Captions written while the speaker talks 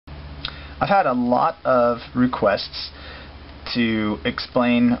I've had a lot of requests to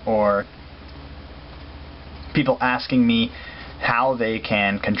explain, or people asking me how they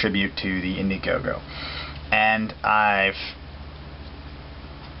can contribute to the Indiegogo, and I've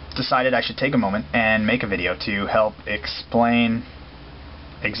decided I should take a moment and make a video to help explain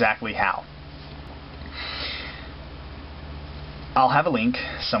exactly how. I'll have a link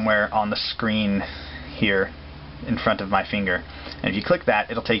somewhere on the screen here in front of my finger, and if you click that,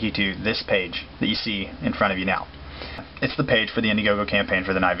 it'll take you to this page that you see in front of you now. It's the page for the Indiegogo campaign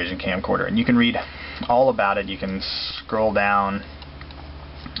for the Nightvision camcorder, and you can read all about it. You can scroll down,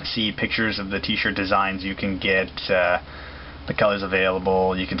 see pictures of the t-shirt designs you can get, the colors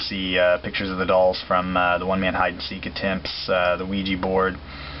available. You can see pictures of the dolls from the one-man hide-and-seek attempts, the Ouija board,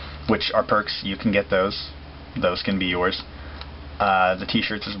 which are perks. You can get those. Those can be yours. The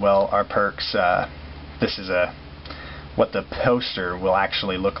t-shirts as well are perks. This is what the poster will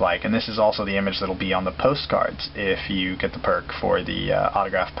actually look like, and this is also the image that will be on the postcards if you get the perk for the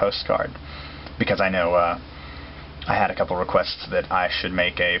autographed postcard, because I know I had a couple requests that I should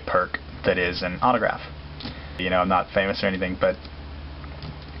make a perk that is an autograph. You know, I'm not famous or anything, but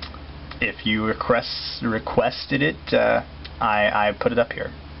if you requested it, I put it up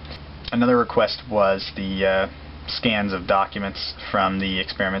here. Another request was the scans of documents from the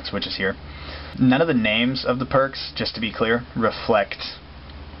experiments, which is here. None of the names of the perks, just to be clear, reflect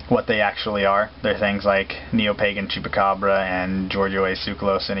what they actually are. They're things like Neo-Pagan Chupacabra and Giorgio A.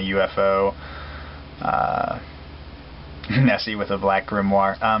 Tsoukalos in a UFO, Nessie with a black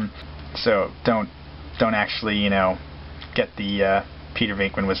grimoire. So don't actually, you know, get the Peter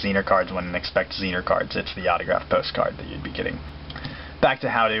Venkman with Zener cards when expect Zener cards. It's the autographed postcard that you'd be getting. Back to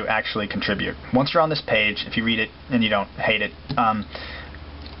how to actually contribute. Once you're on this page, if you read it and you don't hate it,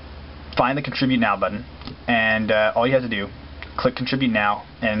 find the Contribute Now button, and all you have to do, click Contribute Now,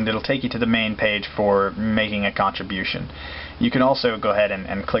 and it'll take you to the main page for making a contribution. You can also go ahead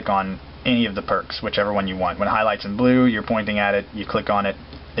and click on any of the perks, whichever one you want. When it highlights in blue, you're pointing at it, you click on it,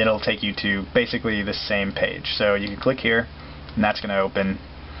 it'll take you to basically the same page. So you can click here, and that's going to open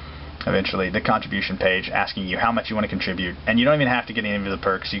eventually the contribution page asking you how much you want to contribute. And you don't even have to get any of the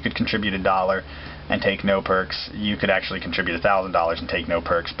perks. You could contribute $1 and take no perks. You could actually contribute $1,000 and take no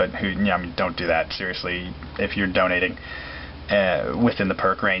perks, but I mean, don't do that. Seriously, if you're donating within the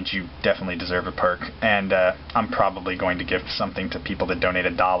perk range, you definitely deserve a perk. And I'm probably going to give something to people that donate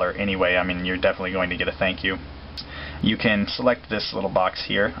 $1 anyway. I mean, you're definitely going to get a thank you. You can select this little box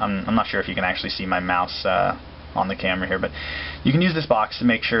here. I'm not sure if you can actually see my mouse on the camera here, but you can use this box to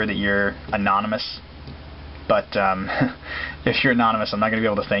make sure that you're anonymous. But if you're anonymous, I'm not going to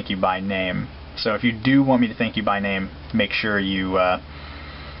be able to thank you by name. So if you do want me to thank you by name, make sure you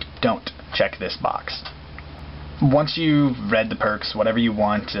don't check this box. Once you've read the perks, whatever you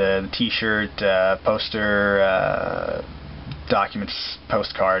want, the t-shirt, poster, documents,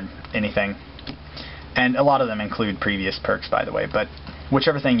 postcard, anything, and a lot of them include previous perks, by the way, but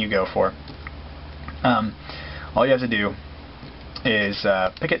whichever thing you go for, all you have to do is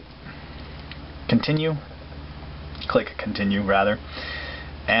pick it, continue, click continue rather,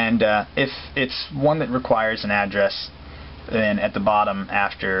 and if it's one that requires an address, then at the bottom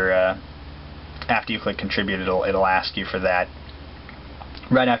after you click contribute, it'll ask you for that.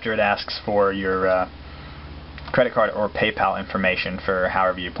 Right after it asks for your credit card or PayPal information for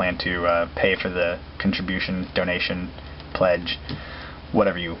however you plan to pay for the contribution, donation, pledge,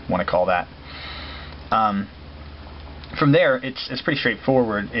 whatever you want to call that. From there, it's pretty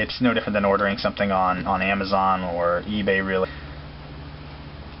straightforward. It's no different than ordering something on Amazon or eBay, really.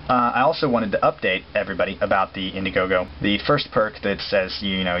 I also wanted to update everybody about the Indiegogo. The first perk that says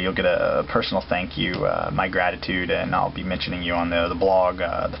you'll get a personal thank you, my gratitude, and I'll be mentioning you on the blog,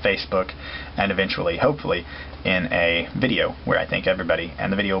 the Facebook, and eventually, hopefully, in a video where I thank everybody.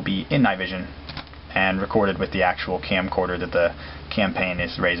 And the video will be in Nightvision and recorded with the actual camcorder that the campaign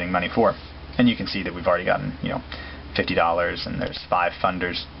is raising money for. And you can see that we've already gotten, $50, and there's 5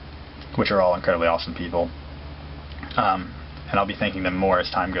 funders, which are all incredibly awesome people. And I'll be thanking them more as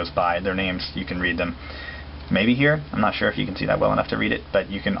time goes by. Their names, you can read them maybe here. I'm not sure if you can see that well enough to read it, but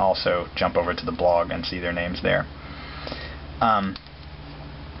you can also jump over to the blog and see their names there.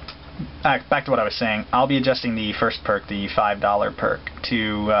 Back to what I was saying, I'll be adjusting the first perk, the $5 perk,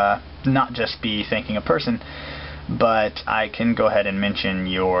 to not just be thanking a person, but I can go ahead and mention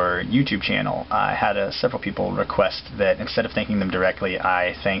your YouTube channel. I had several people request that instead of thanking them directly,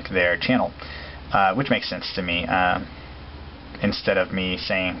 I thank their channel, which makes sense to me. Instead of me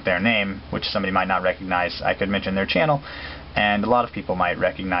saying their name, which somebody might not recognize, I could mention their channel, and a lot of people might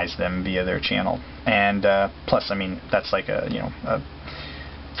recognize them via their channel. And plus, I mean, that's like a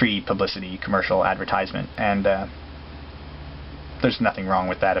free publicity, commercial advertisement, and there's nothing wrong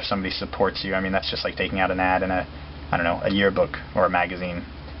with that if somebody supports you. I mean, that's just like taking out an ad in a, I don't know, a yearbook or a magazine,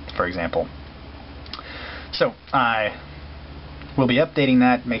 for example. So I will be updating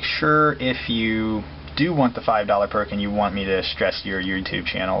that. Make sure if you do want the $5 perk and you want me to stress your YouTube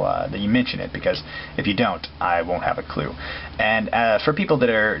channel that you mention it, because if you don't, I won't have a clue. And for people that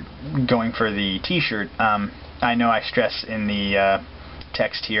are going for the t-shirt, I know I stress in the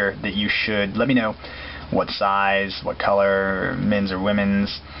text here that you should let me know what size, what color, men's or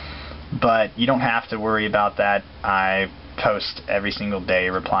women's, but you don't have to worry about that. I post every single day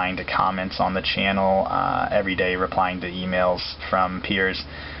replying to comments on the channel, every day replying to emails from peers.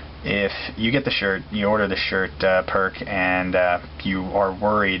 If you get the shirt, you order the shirt perk, and you are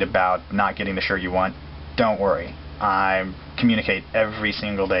worried about not getting the shirt you want, don't worry. I communicate every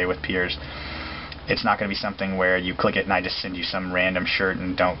single day with peers. It's not going to be something where you click it and I just send you some random shirt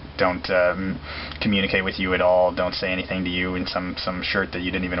and don't communicate with you at all, don't say anything to you, and some shirt that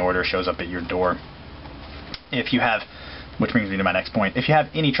you didn't even order shows up at your door. If you have, which brings me to my next point, if you have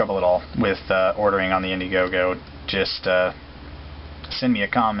any trouble at all with ordering on the Indiegogo, just send me a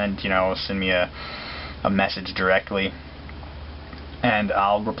comment, send me a message directly, and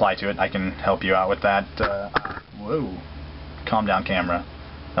I'll reply to it. I can help you out with that. Whoa, calm down, camera.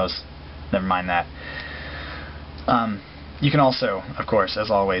 Never mind that. You can also, of course,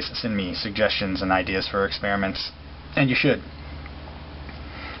 as always, send me suggestions and ideas for experiments, and you should.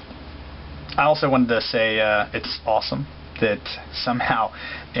 I also wanted to say it's awesome that somehow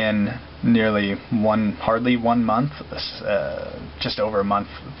in nearly hardly 1 month, just over a month,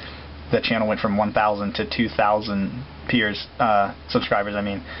 the channel went from 1,000 to 2,000 peers, subscribers. I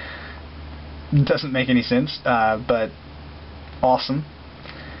mean, doesn't make any sense, but awesome.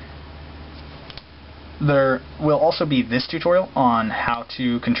 There will also be this tutorial on how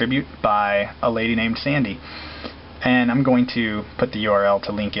to contribute by a lady named Sandy. And I'm going to put the URL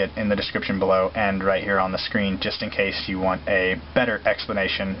to link it in the description below and right here on the screen, just in case you want a better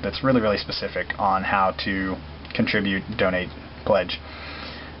explanation that's really, really specific on how to contribute, donate, pledge.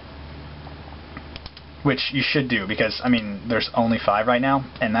 Which you should do, because, I mean, there's only 5 right now,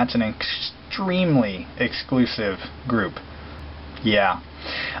 and that's an extremely exclusive group. Yeah.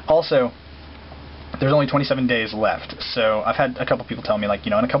 Also, there's only 27 days left, so I've had a couple people tell me, like,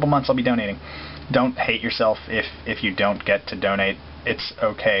 in a couple months I'll be donating. Don't hate yourself if you don't get to donate. It's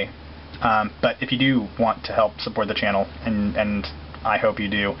okay. But if you do want to help support the channel, and I hope you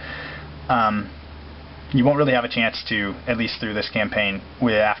do, you won't really have a chance to, at least through this campaign,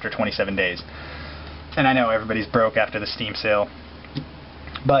 after 27 days. And I know everybody's broke after the Steam sale,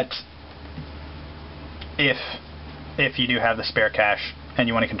 but if you do have the spare cash and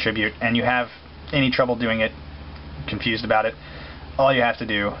you want to contribute and you have any trouble doing it, confused about it, all you have to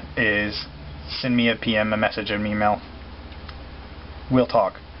do is send me a PM, a message, an email. We'll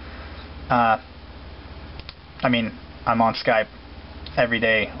talk. I mean, I'm on Skype every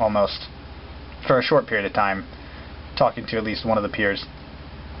day almost for a short period of time, talking to at least one of the peers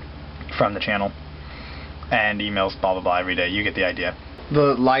from the channel, and emails, blah blah blah, every day. You get the idea.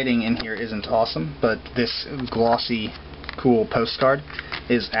 The lighting in here isn't awesome, but this glossy, cool postcard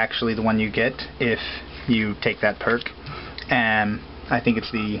is actually the one you get if you take that perk, and I think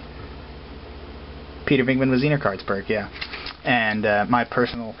it's the Peter Venkman Maziner Cards perk, yeah. And my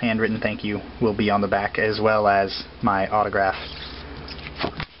personal handwritten thank you will be on the back, as well as my autograph.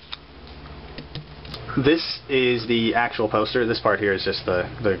 This is the actual poster. This part here is just the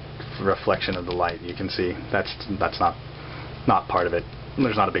reflection of the light. You can see that's not part of it.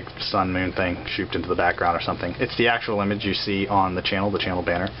 There's not a big sun moon thing shooped into the background or something. It's the actual image you see on the channel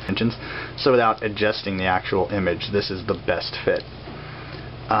banner. So without adjusting the actual image, this is the best fit.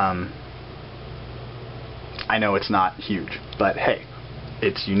 I know it's not huge, but hey,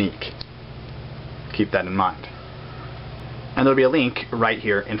 it's unique. Keep that in mind. And there'll be a link right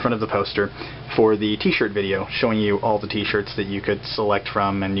here in front of the poster for the t-shirt video showing you all the t-shirts that you could select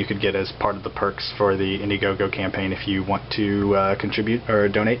from and you could get as part of the perks for the Indiegogo campaign if you want to contribute or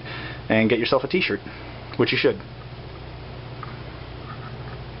donate and get yourself a t-shirt, which you should.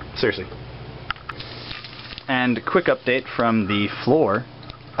 Seriously. And quick update from the floor.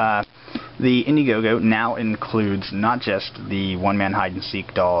 The Indiegogo now includes not just the one-man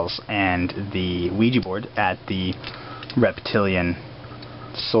hide-and-seek dolls and the Ouija board at the Reptilian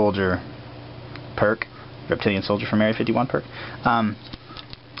Soldier perk, Reptilian Soldier from Area 51 perk.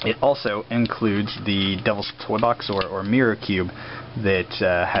 It also includes the Devil's Toy Box or Mirror Cube that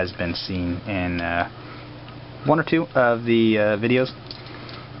has been seen in 1 or 2 of the videos.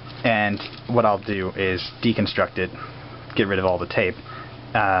 And what I'll do is deconstruct it, get rid of all the tape,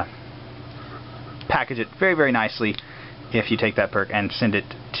 package it very, very nicely if you take that perk and send it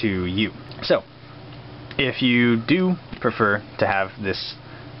to you. So, if you do prefer to have this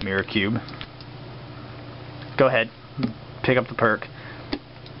mirror cube, go ahead, pick up the perk.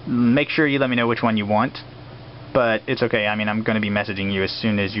 Make sure you let me know which one you want, but it's okay. I mean, I'm going to be messaging you as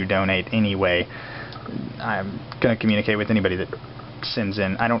soon as you donate anyway. I'm going to communicate with anybody that sends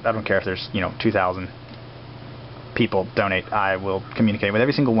in. I don't care if there's 2,000 people donate. I will communicate with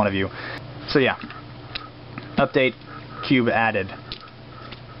every single one of you. So yeah, update, cube added.